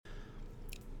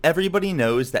Everybody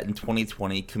knows that in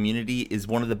 2020, community is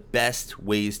one of the best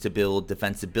ways to build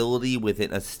defensibility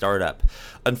within a startup.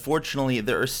 Unfortunately,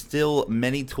 there are still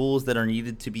many tools that are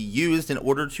needed to be used in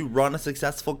order to run a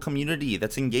successful community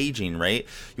that's engaging, right?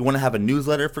 You want to have a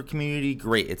newsletter for community?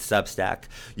 Great, it's Substack.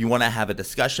 You want to have a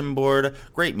discussion board?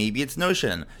 Great, maybe it's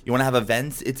Notion. You want to have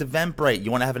events? It's Eventbrite. You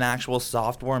want to have an actual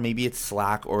software? Maybe it's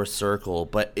Slack or Circle.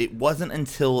 But it wasn't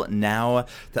until now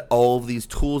that all of these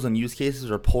tools and use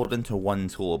cases are pulled into one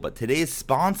tool. But today's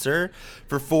sponsor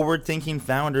for Forward Thinking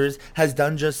Founders has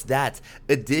done just that.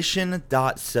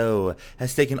 Edition.so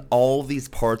has taken all these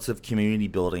parts of community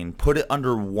building, put it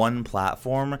under one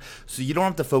platform, so you don't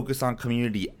have to focus on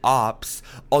community ops.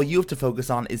 All you have to focus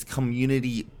on is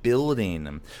community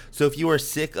building. So if you are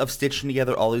sick of stitching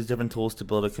together all these different tools to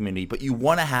build a community, but you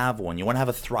want to have one, you want to have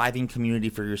a thriving community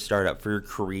for your startup, for your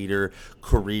creator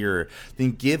career,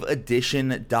 then give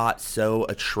Edition.so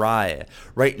a try.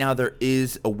 Right now there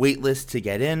is a wait list to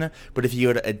get in, but if you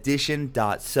go to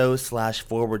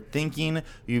Edition.so/forward thinking,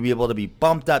 you'll be able to be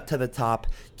bumped up to the top,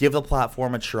 give the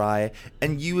platform a try,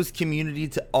 and use community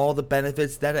to all the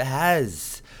benefits that it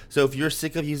has. So if you're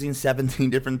sick of using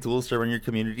 17 different tools to run your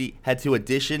community, head to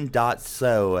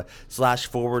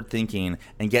Edition.so/forward thinking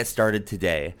and get started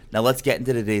today. Now let's get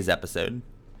into today's episode.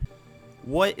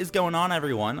 What is going on,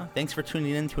 everyone? Thanks for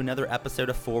tuning in to another episode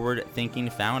of Forward Thinking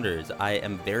Founders. I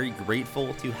am very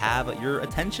grateful to have your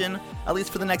attention, at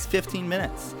least for the next 15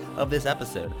 minutes of this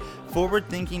episode. Forward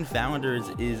Thinking Founders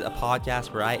is a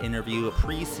podcast where I interview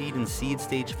pre-seed and seed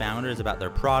stage founders about their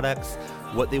products,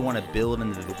 what they want to build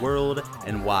into the world,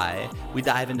 and why. We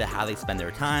dive into how they spend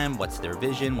their time, what's their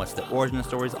vision, what's the origin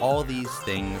stories, all these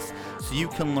things, so you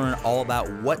can learn all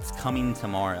about what's coming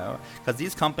tomorrow. Because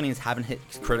these companies haven't hit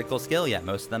critical scale yet.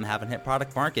 Most of them haven't hit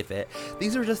product market fit.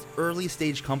 These are just early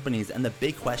stage companies, and the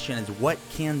big question is, what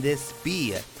can this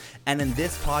be? And in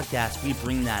this podcast, we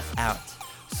bring that out.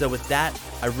 So with that,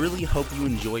 I really hope you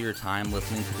enjoy your time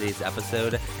listening to today's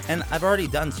episode. And I've already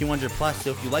done 200 plus,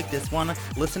 so if you like this one,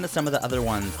 listen to some of the other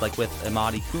ones, like with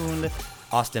Imadi Kund,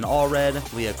 Austin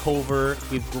Allred, Leah Culver.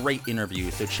 We have great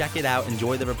interviews, so check it out,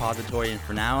 enjoy the repository, and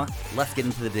for now, let's get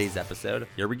into today's episode.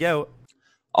 Here we go.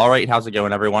 All right, how's it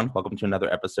going, everyone? Welcome to another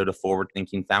episode of Forward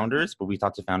Thinking Founders, where we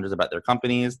talk to founders about their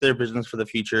companies, their visions for the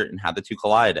future, and how the two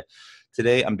collide.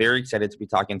 Today, I'm very excited to be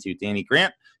talking to Danny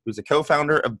Grant, who's a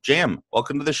co-founder of Jam.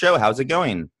 Welcome to the show. How's it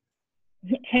going?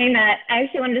 Hey, Matt. I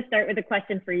actually wanted to start with a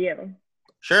question for you.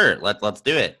 Sure, let's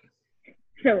do it.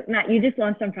 So, Matt, you just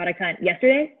launched on Product Hunt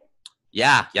yesterday?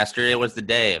 Yeah, yesterday was the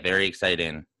day. Very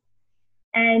exciting.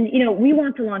 And, we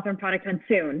want to launch on Product Hunt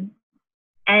soon.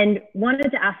 And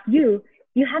wanted to ask you,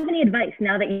 do you have any advice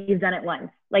now that you've done it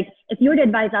once? Like, if you were to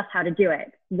advise us how to do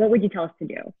it, what would you tell us to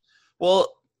do?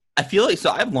 Well, I feel like,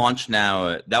 so I've launched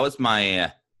now, that was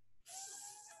my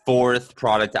fourth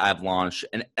product I've launched,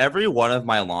 and every one of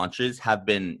my launches have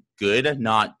been good,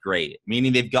 not great,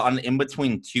 meaning they've gotten in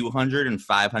between 200 and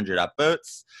 500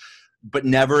 upvotes, but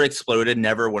never exploded,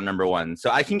 never went number one.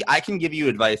 So I can give you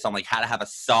advice on like how to have a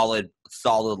solid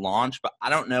launch, but I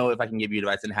don't know if I can give you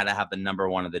advice on how to have the number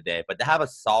one of the day. But to have a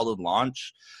solid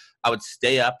launch, I would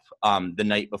stay up the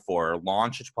night before,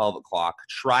 launch at 12 o'clock,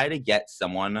 try to get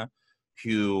someone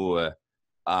who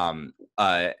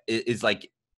is like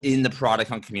in the Product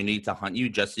Hunt community to hunt you,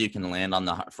 just so you can land on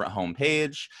the front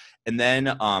homepage. And then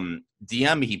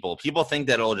DM people. People think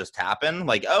that it'll just happen.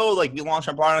 Like, oh, like we launched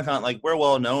our Product Hunt, like we're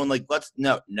well known. Like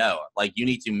no. Like you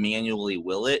need to manually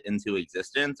will it into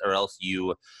existence, or else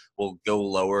you will go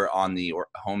lower on the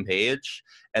homepage,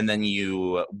 and then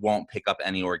you won't pick up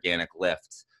any organic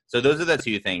lift. So those are the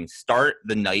two things. Start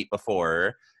the night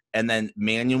before, and then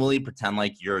manually pretend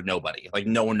like you're nobody. Like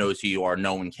no one knows who you are,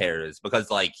 no one cares. Because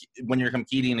like when you're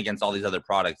competing against all these other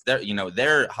products, they're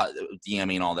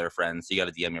DMing all their friends. So you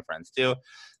got to DM your friends too.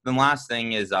 Then last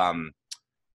thing is,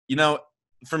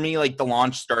 for me, like the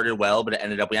launch started well, but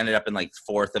we ended up in like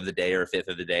fourth of the day or fifth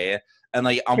of the day. And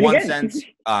like on one sense,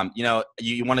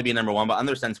 you want to be number one, but on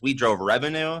the other sense, we drove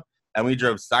revenue and we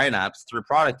drove signups through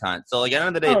Product Hunt. So like at the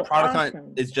end of the day, Product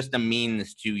Hunt is just a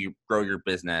means to grow your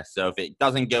business. So if it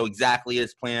doesn't go exactly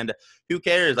as planned, who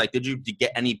cares? Like, did you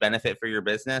get any benefit for your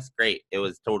business? Great. It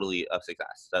was totally a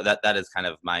success. So that is kind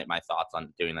of my thoughts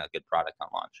on doing a good Product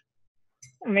Hunt launch.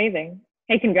 Amazing.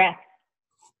 Hey, congrats.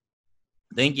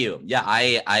 Thank you. Yeah,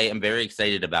 I am very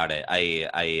excited about it.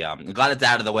 I'm glad it's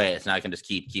out of the way, so now I can just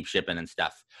keep shipping and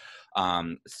stuff.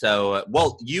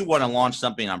 Well, you want to launch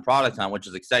something on Product Hunt, which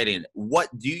is exciting. What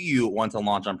do you want to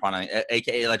launch on Product Hunt?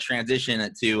 AKA, let's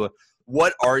transition to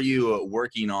what are you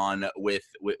working on with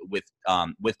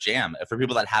Jam? For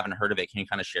people that haven't heard of it, can you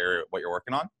kind of share what you're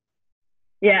working on?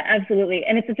 Yeah, absolutely.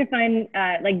 And it's such a fun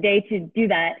like day to do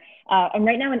that. I'm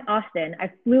right now in Austin.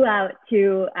 I flew out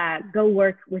to go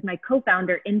work with my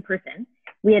co-founder in person.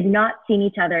 We had not seen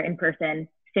each other in person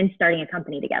since starting a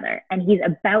company together, and he's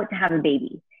about to have a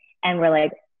baby. And we're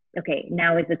like, okay,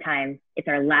 now is the time. It's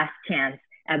our last chance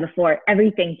before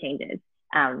everything changes.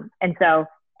 And so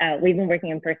we've been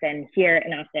working in person here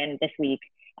in Austin this week.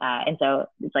 And so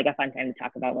it's like a fun time to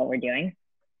talk about what we're doing.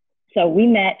 So we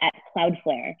met at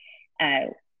Cloudflare.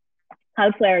 Uh,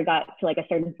 Cloudflare got to like a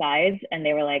certain size and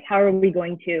they were like, how are we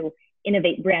going to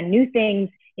innovate brand new things?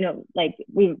 You know, like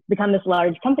we've become this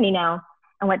large company now.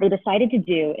 And what they decided to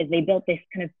do is they built this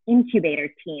kind of incubator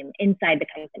team inside the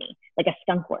company, like a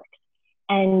skunkworks.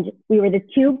 And we were the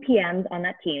two PMs on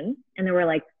that team. And there were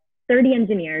like 30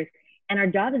 engineers. And our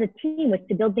job as a team was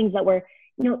to build things that were,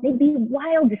 you know, they'd be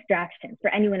wild distractions for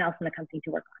anyone else in the company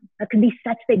to work on. That could be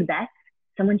such big bets.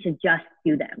 Someone should just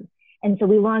do them. And so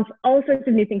we launched all sorts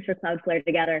of new things for Cloudflare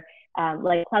together.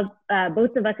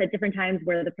 Both of us at different times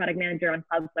were the product manager on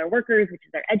Cloudflare Workers, which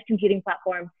is our edge computing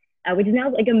platform, which is now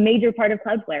like a major part of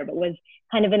Cloudflare, but was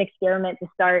kind of an experiment to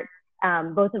start.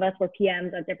 Both of us were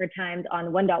PMs at different times on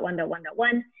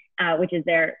 1.1.1.1, which is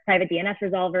their private DNS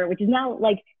resolver, which is now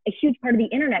like a huge part of the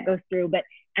internet goes through, but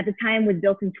at the time was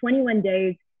built in 21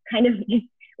 days, kind of just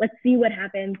let's see what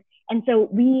happens. And so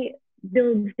we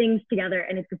build things together,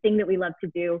 and it's the thing that we love to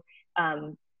do.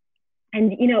 And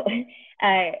you know,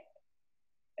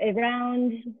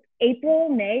 around April,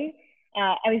 May,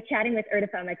 I was chatting with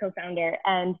Urtifa, my co-founder,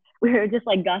 and we were just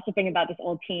like gossiping about this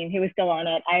old team. He was still on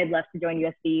it. I had left to join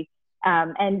USB.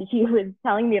 And he was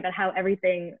telling me about how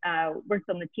everything works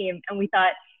on the team. And we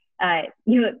thought,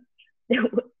 you know,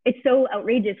 it's so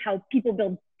outrageous how people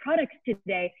build products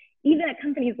today. Even at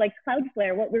companies like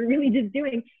Cloudflare, what we're really just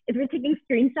doing is we're taking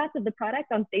screenshots of the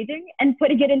product on staging and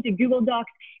putting it into Google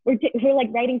Docs. We're like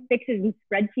writing fixes in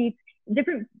spreadsheets.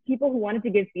 Different people who wanted to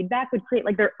give feedback would create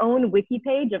like their own wiki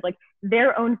page of like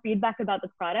their own feedback about the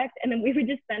product. And then we would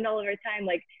just spend all of our time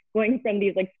like going from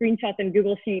these like screenshots in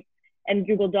Google Sheets and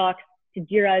Google Docs to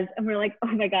Jira's. And we're like,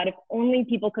 oh my God, if only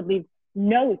people could leave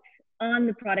notes on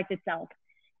the product itself.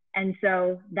 And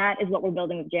so that is what we're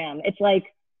building with Jam. It's like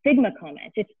Figma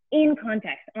comments. It's in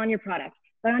context on your product,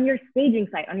 but on your staging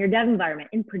site, on your dev environment,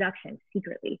 in production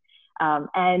secretly.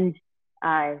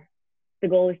 The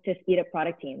goal is to speed up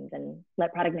product teams and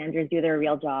let product managers do their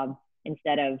real job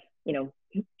instead of, you know,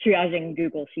 triaging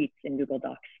Google Sheets and Google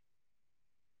Docs.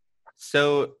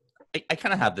 So I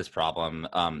kind of have this problem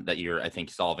that you're, I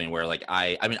think, solving where like,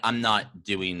 I mean, I'm not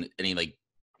doing any like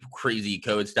crazy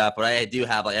code stuff, but I do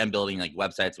have like, I'm building like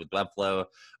websites with Webflow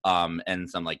and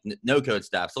some like no code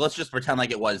stuff. So let's just pretend like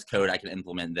it was code. I can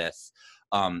implement this.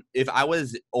 If I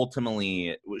was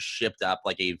ultimately shipped up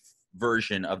like a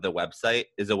version of the website,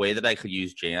 is a way that I could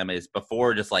use Jam is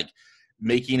before just like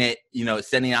making it, you know,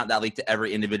 sending out that link to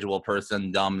every individual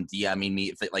person, DMing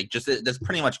me, like just this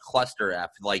pretty much cluster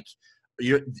F, like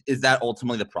is that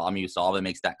ultimately the problem you solve? It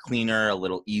makes that cleaner, a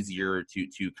little easier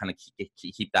to kind of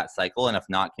keep that cycle. And if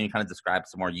not, can you kind of describe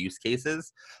some more use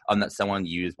cases that someone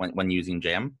used when using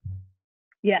Jam?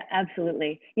 Yeah,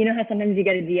 absolutely. You know how sometimes you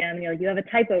get a DM and you're like, you have a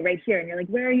typo right here. And you're like,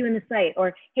 where are you in the site?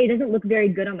 Or, hey, it doesn't look very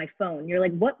good on my phone. You're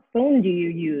like, what phone do you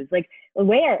use? Like,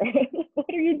 where? What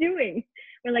are you doing?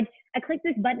 Or like, I clicked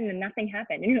this button and nothing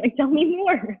happened. And you're like, tell me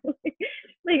more.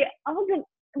 Like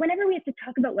whenever we have to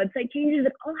talk about website changes,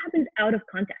 it all happens out of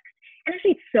context. And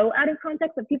actually it's so out of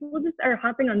context that people just are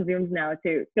hopping on Zooms now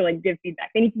to like give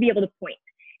feedback. They need to be able to point.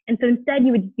 And so instead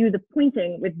you would do the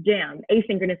pointing with Jam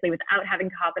asynchronously without having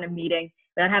to hop in a meeting,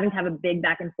 without having to have a big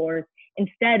back and forth.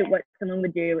 Instead, what someone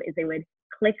would do is they would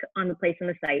click on the place on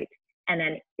the site and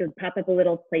then it would pop up a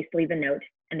little place to leave a note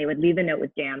and they would leave a note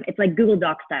with Jam. It's like Google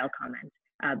Docs style comments,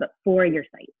 but for your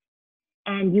site.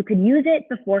 And you could use it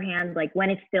beforehand, like when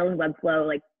it's still in Webflow,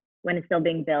 like when it's still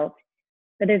being built.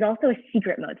 But there's also a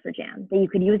secret mode for Jam that you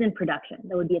could use in production.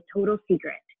 That would be a total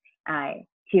secret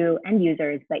to end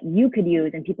users, but you could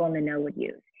use and people in the know would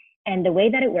use. And the way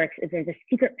that it works is there's a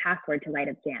secret password to light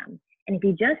up Jam. And if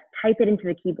you just type it into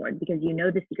the keyboard because you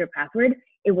know the secret password,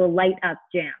 it will light up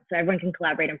Jam. So everyone can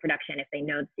collaborate in production if they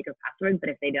know the secret password, but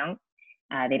if they don't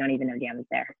even know Jam is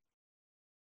there.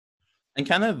 And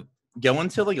kind of go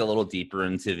into like a little deeper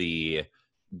into the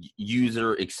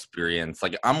user experience.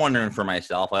 Like I'm wondering for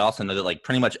myself, I also know that like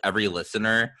pretty much every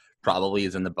listener probably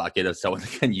is in the bucket of someone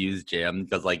that can use Jam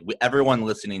because like everyone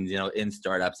listening, you know, in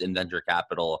startups, in venture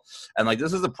capital, and like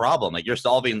this is a problem. Like you're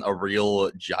solving a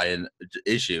real giant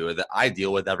issue that I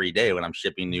deal with every day when I'm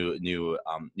shipping new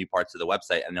parts of the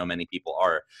website. I know many people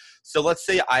are. So let's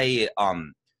say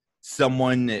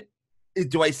someone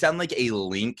do I send like a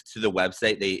link to the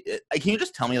website? Can you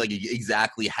just tell me like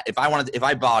exactly if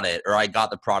I bought it or I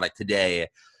got the product today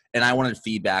and I wanted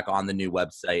feedback on the new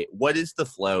website, what is the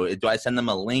flow? Do I send them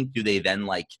a link? Do they then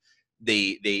like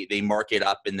they mark it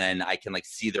up and then I can like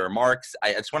see their marks?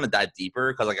 I just want to dive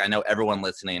deeper because like I know everyone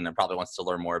listening and probably wants to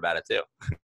learn more about it too.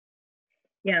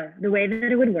 Yeah, the way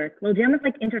that it would work. Well, Jam is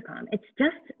like intercom. It's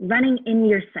just running in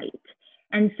your site.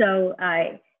 And so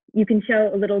you can show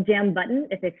a little Jam button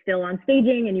if it's still on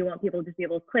staging and you want people to just be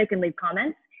able to click and leave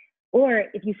comments. Or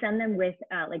if you send them with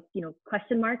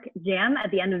question mark Jam at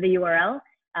the end of the URL,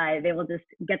 they will just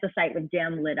get the site with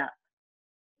Jam lit up.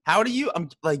 How do you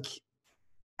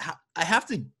I have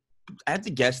to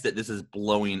guess that this is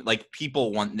blowing, like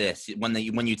people want this when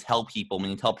you tell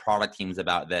product teams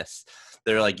about this,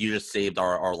 they're like, you just saved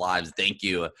our lives. Thank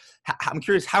you. I'm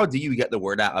curious, how do you get the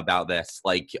word out about this?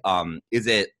 Like, is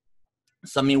it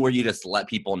something where you just let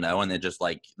people know and they just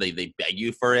like, they beg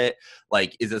you for it?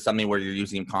 Like, is it something where you're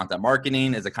using content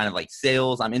marketing? Is it kind of like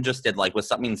sales? I'm interested, like with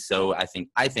something so I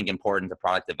think important to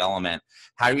product development,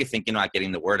 how are you thinking about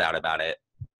getting the word out about it?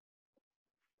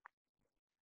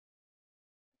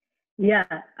 Yeah,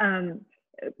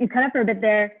 you cut up for a bit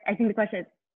there. I think the question is,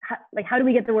 how do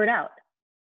we get the word out?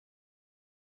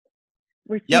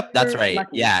 Yep, that's right.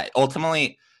 Lucky. Yeah,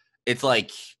 ultimately, it's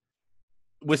like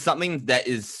with something that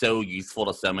is so useful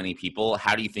to so many people,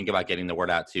 how do you think about getting the word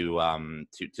out to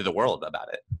the world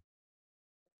about it?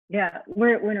 Yeah,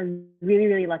 we're in a really,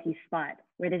 really lucky spot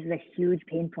where this is a huge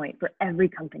pain point for every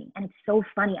company. And it's so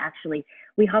funny, actually.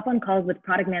 We hop on calls with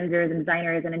product managers and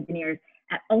designers and engineers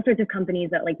at all sorts of companies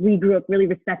that like we grew up really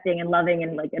respecting and loving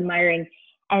and like admiring.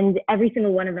 And every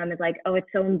single one of them is like, oh, it's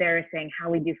so embarrassing how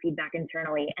we do feedback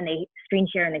internally. And they screen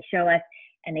share and they show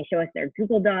us their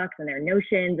Google Docs and their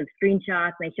Notions of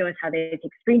screenshots. And they show us how they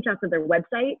take screenshots of their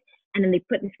website and then they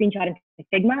put the screenshot into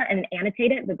Figma and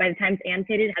annotate it. But by the time it's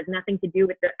annotated, it has nothing to do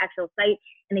with the actual site.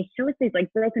 And they show us these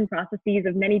like broken processes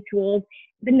of many tools.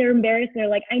 Then they're embarrassed. And they're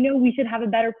like, I know we should have a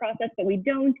better process, but we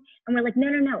don't. And we're like,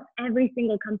 no, every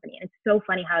single company. And it's so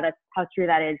funny how true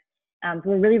that is. So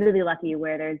we're really, really lucky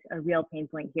where there's a real pain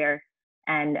point here,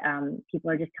 and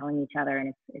people are just telling each other,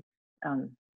 and it's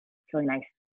really nice.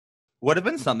 What have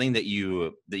been something that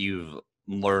you've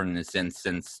learned since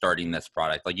starting this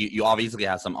product? Like you obviously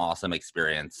have some awesome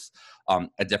experience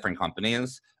at different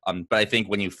companies, but I think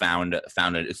when you start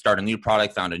a new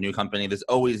product, found a new company, there's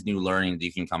always new learning that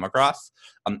you can come across.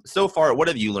 So far, what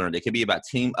have you learned? It could be about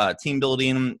team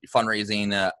building,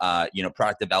 fundraising,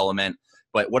 product development.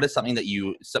 But what is something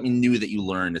new that you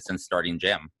learned since starting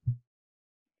Jam?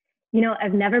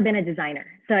 I've never been a designer,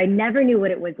 so I never knew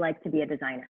what it was like to be a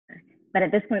designer. But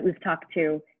at this point, we've talked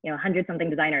to 100-something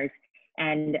designers,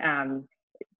 and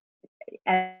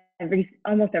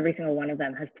almost every single one of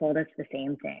them has told us the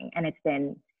same thing, and it's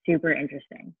been super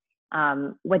interesting.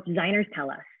 What designers tell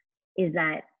us is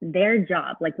that their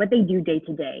job, like what they do day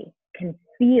to day, can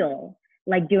feel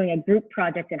like doing a group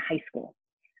project in high school,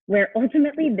 where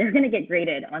ultimately they're going to get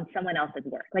graded on someone else's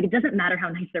work. Like it doesn't matter how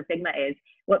nice their Figma is.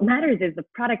 What matters is the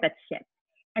product that's shipped,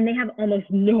 and they have almost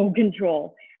no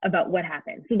control about what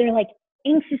happens. So they're like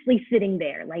anxiously sitting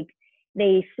there. Like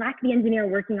they Slack the engineer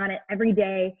working on it every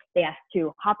day. They ask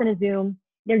to hop in a Zoom.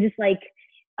 They're just like,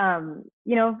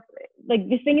 like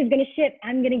this thing is going to ship.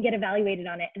 I'm going to get evaluated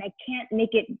on it, and I can't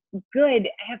make it good.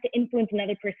 I have to influence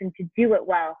another person to do it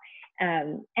well.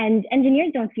 And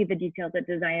engineers don't see the details that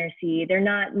designers see. They're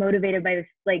not motivated by this,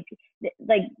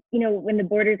 when the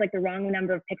border is like the wrong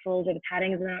number of pixels or the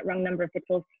padding is the wrong number of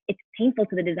pixels, it's painful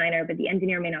to the designer, but the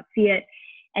engineer may not see it.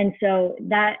 And so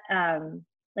that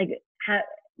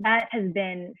has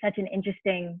been such an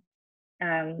interesting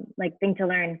thing to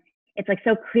learn. It's like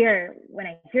so clear when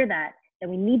I hear that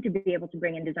we need to be able to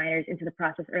bring in designers into the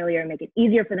process earlier and make it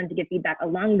easier for them to give feedback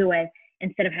along the way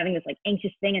instead of having this like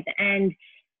anxious thing at the end.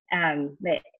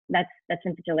 But that's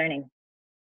been such a learning.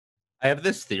 I have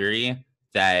this theory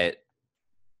that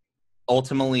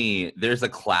ultimately there's a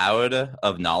cloud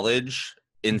of knowledge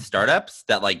in startups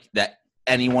that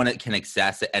anyone can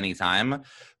access at any time,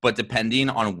 but depending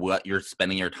on what you're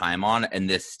spending your time on in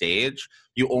this stage,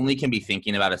 you only can be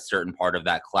thinking about a certain part of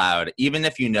that cloud, even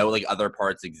if like other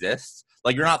parts exist.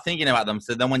 Like you're not thinking about them.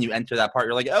 So then when you enter that part,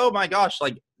 you're like, oh my gosh,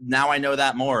 like now I know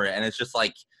that more. And it's just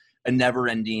like a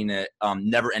never-ending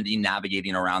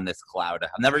navigating around this cloud. I've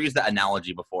never used that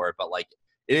analogy before, but like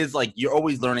it is like you're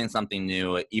always learning something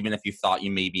new, even if you thought you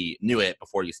maybe knew it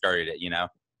before you started it,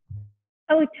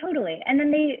 Oh, totally. And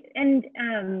then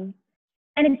and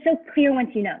it's so clear once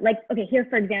you know. Like, okay, here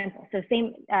for example, so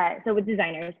with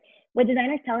designers, what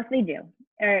designers tell us they do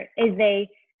is they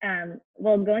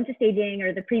will go into staging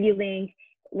or the preview link,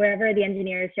 wherever the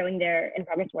engineer is showing their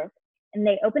in-progress work, and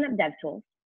they open up DevTools,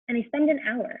 and they spend an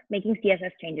hour making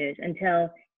CSS changes until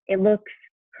it looks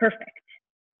perfect.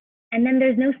 And then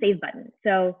there's no save button.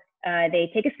 So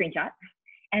they take a screenshot,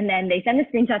 and then they send the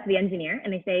screenshot to the engineer,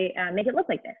 and they say, make it look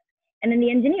like this. And then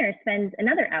the engineer spends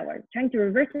another hour trying to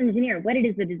reverse engineer what it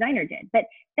is the designer did. But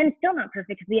then it's still not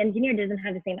perfect because the engineer doesn't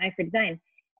have the same eye for design.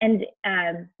 And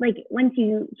like once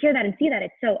you hear that and see that,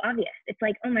 it's so obvious. It's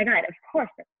like, oh my God, of course,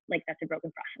 that's a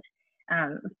broken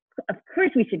process. Of course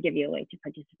we should give you a way to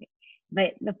participate.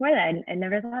 But before that, I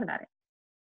never thought about it.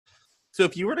 So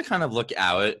if you were to kind of look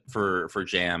out for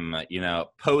Jam,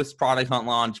 post product hunt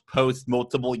launch, post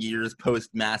multiple years,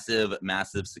 post massive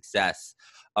success,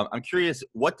 I'm curious,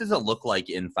 what does it look like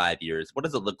in 5 years? What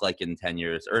does it look like in 10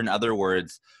 years? Or in other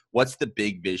words, what's the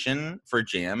big vision for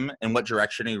Jam, and what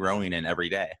direction are you growing in every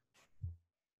day?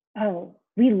 Oh,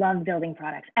 we love building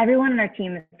products. Everyone on our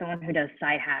team is someone who does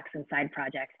side hacks and side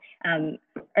projects.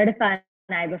 Urtifa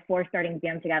and I, before starting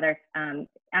Jam together,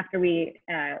 after we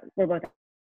were both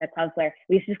at Cloudflare,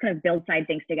 we used to just kind of build side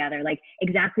things together. Like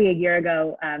exactly a year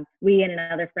ago, we and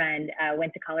another friend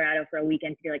went to Colorado for a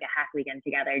weekend to do like a hack weekend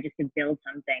together just to build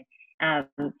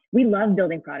something. We love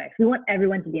building products. We want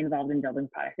everyone to be involved in building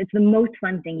products. It's the most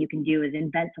fun thing you can do is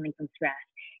invent something from scratch.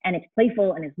 And it's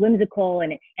playful and it's whimsical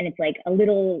and it's like a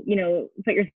little,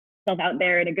 put yourself out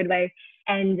there in a good way.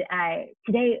 And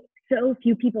today, so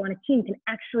few people on a team can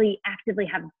actually actively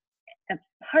have a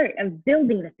part of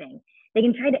building the thing. They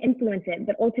can try to influence it,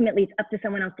 but ultimately it's up to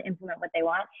someone else to implement what they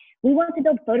want. We want to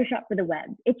build Photoshop for the web.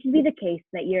 It should be the case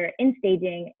that you're in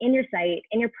staging, in your site,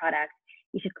 in your product.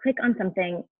 You should click on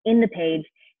something in the page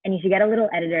and you should get a little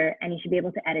editor and you should be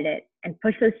able to edit it and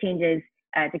push those changes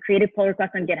to create a pull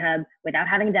request on GitHub without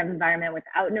having a dev environment,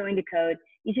 without knowing the code.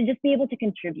 You should just be able to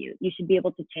contribute. You should be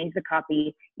able to change the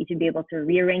copy. You should be able to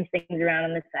rearrange things around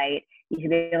on the site. You should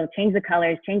be able to change the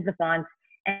colors, change the fonts,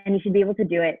 and you should be able to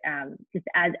do it just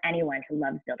as anyone who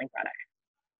loves building products.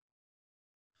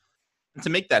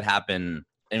 To make that happen,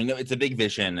 and it's a big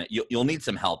vision, you'll need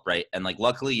some help, right? And like,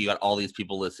 luckily you got all these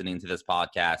people listening to this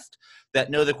podcast that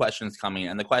know the question's coming.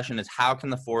 And the question is, how can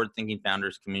the Forward Thinking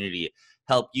Founders community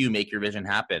help you make your vision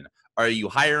happen? Are you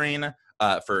hiring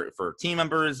for team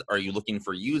members? Are you looking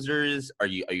for users? Are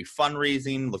you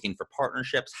fundraising, looking for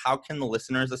partnerships? How can the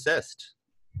listeners assist?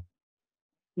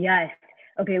 Yes.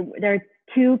 Okay. There are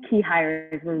two key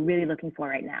hires we're really looking for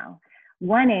right now.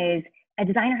 One is a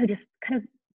designer who just kind of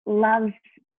loves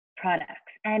products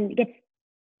and gets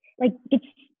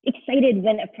excited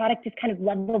when a product is kind of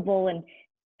lovable and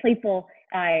playful.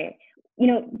 Do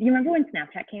you remember when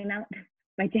Snapchat came out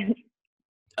by chance?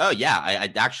 Oh yeah,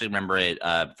 I actually remember it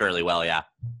fairly well. Yeah.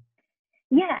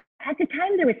 Yeah. At the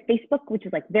time, there was Facebook, which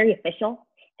was like very official,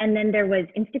 and then there was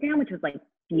Instagram, which was like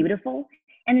beautiful.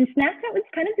 And then Snapchat was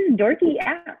kind of this dorky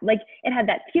app. Like it had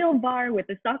that teal bar with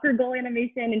the soccer goal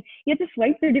animation and you had to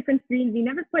swipe through different screens. You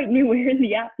never quite knew where in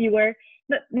the app you were.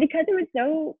 But because it was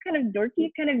so kind of dorky,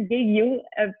 it kind of gave you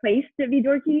a place to be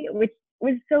dorky, which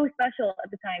was so special at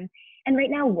the time. And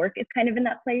right now work is kind of in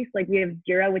that place. Like we have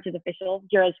Jira, which is official.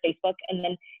 Jira is Facebook. And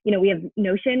then, we have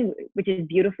Notion, which is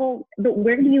beautiful. But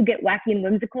where do you get wacky and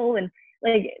whimsical and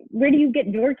like, where do you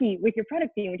get dorky with your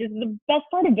product team, which is the best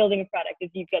part of building a product is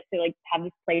you get to like have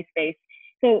this play space.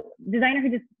 So designer who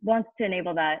just wants to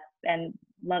enable that and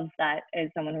loves that is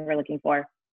someone who we're looking for.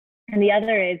 And the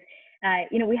other is,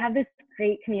 we have this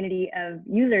great community of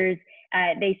users.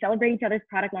 They celebrate each other's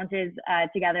product launches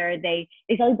together. They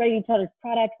celebrate each other's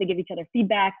products. They give each other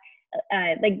feedback,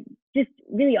 just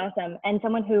really awesome. And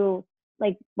someone who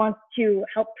wants to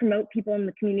help promote people in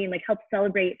the community and help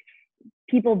celebrate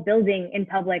people building in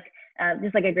public,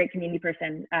 just like a great community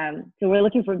person. So we're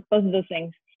looking for both of those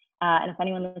things. And if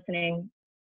anyone listening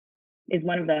is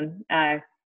one of them,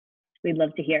 we'd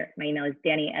love to hear. My email is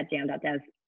danny@jam.dev.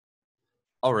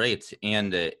 All right.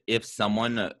 And if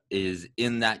someone is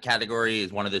in that category,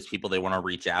 is one of those people they want to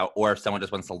reach out, or if someone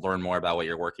just wants to learn more about what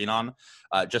you're working on,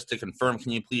 just to confirm,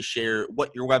 can you please share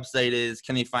what your website is?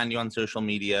 Can they find you on social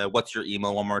media? What's your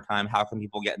email one more time? How can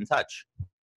people get in touch?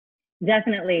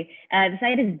 Definitely. The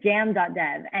site is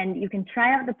jam.dev, and you can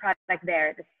try out the product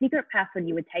there. The secret password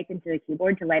you would type into the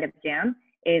keyboard to light up Jam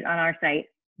is on our site,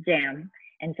 Jam.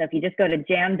 And so if you just go to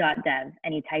jam.dev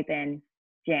and you type in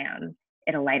Jam,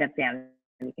 it'll light up Jam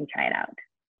and you can try it out.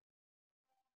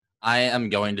 I am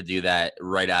going to do that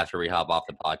right after we hop off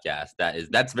the podcast.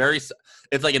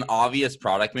 It's like an obvious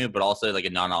product move, but also like a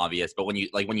non-obvious. But when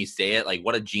you say it,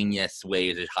 what a genius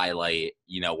way to highlight,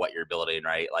 what you're building,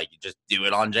 right? You just do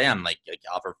it on Jam,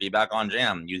 offer feedback on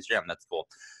Jam, use Jam. That's cool.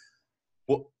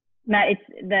 Well, Matt, it's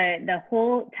the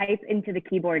whole type into the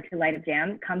keyboard to light up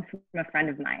Jam comes from a friend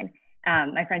of mine.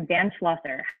 My friend Dan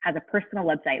Schlosser has a personal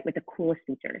website with the coolest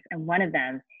features, and one of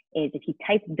them is if you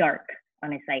type dark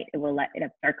on a site, it will light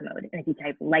up dark mode, and if you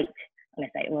type light on a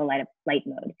site, it will light up light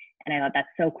mode. And I thought that's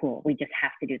so cool. We just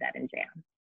have to do that in Jam.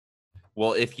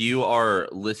 Well, if you are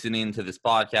listening to this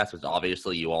podcast, which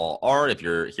obviously you all are, if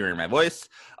you're hearing my voice,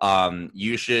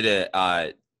 you should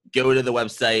go to the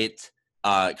website,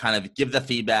 kind of give the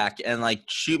feedback, and like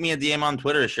shoot me a DM on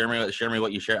Twitter. Share me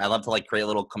what you share. I love to like create a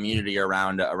little community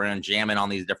around jamming on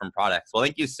these different products. Well,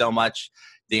 thank you so much,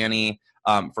 Danny,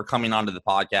 for coming onto the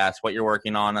podcast. What you're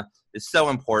working on is so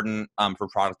important for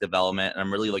product development, and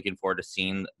I'm really looking forward to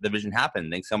seeing the vision happen.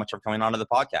 Thanks so much for coming onto the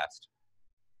podcast.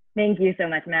 Thank you so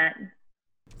much, Matt.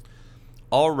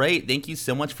 All right. Thank you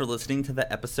so much for listening to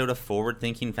the episode of Forward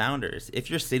Thinking Founders. If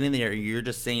you're sitting there, you're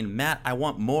just saying, Matt, I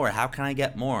want more. How can I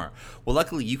get more? Well,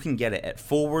 luckily you can get it at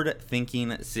Forward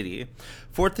Thinking City.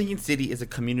 Forward Thinking City is a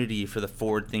community for the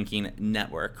Forward Thinking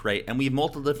Network, right? And we have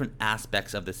multiple different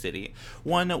aspects of the city.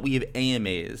 One, we have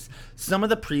AMAs. Some of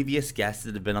the previous guests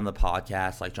that have been on the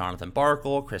podcast, like Jonathan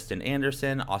Barkle, Kristen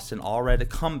Anderson, Austin Allred,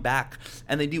 come back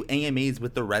and they do AMAs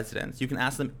with the residents. You can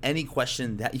ask them any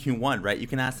question that you want, right? You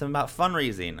can ask them about fundraising,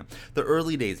 the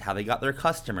early days, how they got their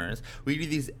customers. We do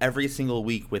these every single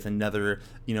week with another,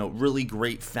 really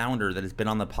great founder that has been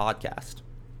on the podcast.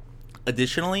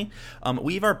 Additionally,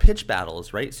 we have our pitch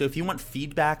battles, right? So if you want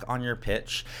feedback on your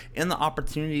pitch and the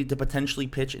opportunity to potentially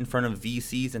pitch in front of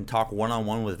VCs and talk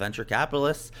one-on-one with venture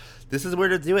capitalists, this is where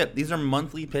to do it. These are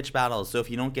monthly pitch battles. So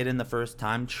if you don't get in the first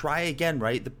time, try again,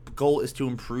 right? The goal is to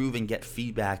improve and get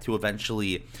feedback to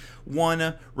eventually,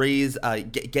 one, raise,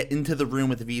 get into the room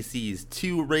with the VCs,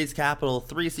 two, raise capital,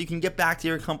 three, so you can get back to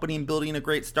your company and building a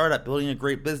great startup, building a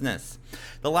great business.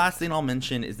 The last thing I'll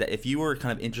mention is that if you are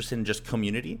kind of interested in just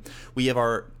community, we have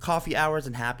our coffee hours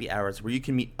and happy hours where you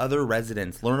can meet other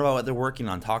residents, learn about what they're working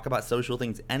on, talk about social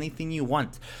things, anything you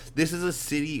want. This is a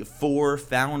city for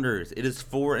founders. It is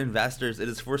for investors. It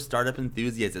is for startup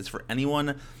enthusiasts. It's for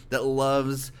anyone that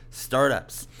loves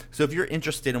startups. So if you're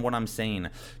interested in what I'm saying,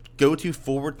 go to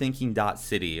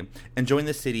forwardthinking.city and join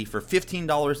the city for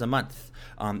 $15 a month.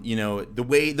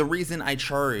 The reason I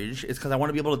charge is because I want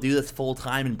to be able to do this full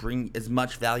time and bring as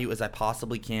much value as I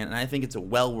possibly can. And I think it's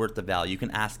well worth the value. You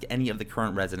can ask any of the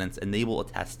current residents and they will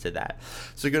attest to that.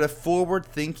 So go to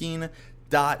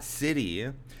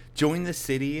forwardthinking.city, join the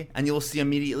city, and you'll see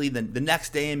immediately the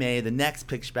next AMA, the next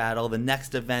pitch battle, the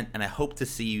next event, and I hope to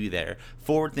see you there.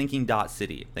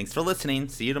 Forwardthinking.city. Thanks for listening.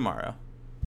 See you tomorrow.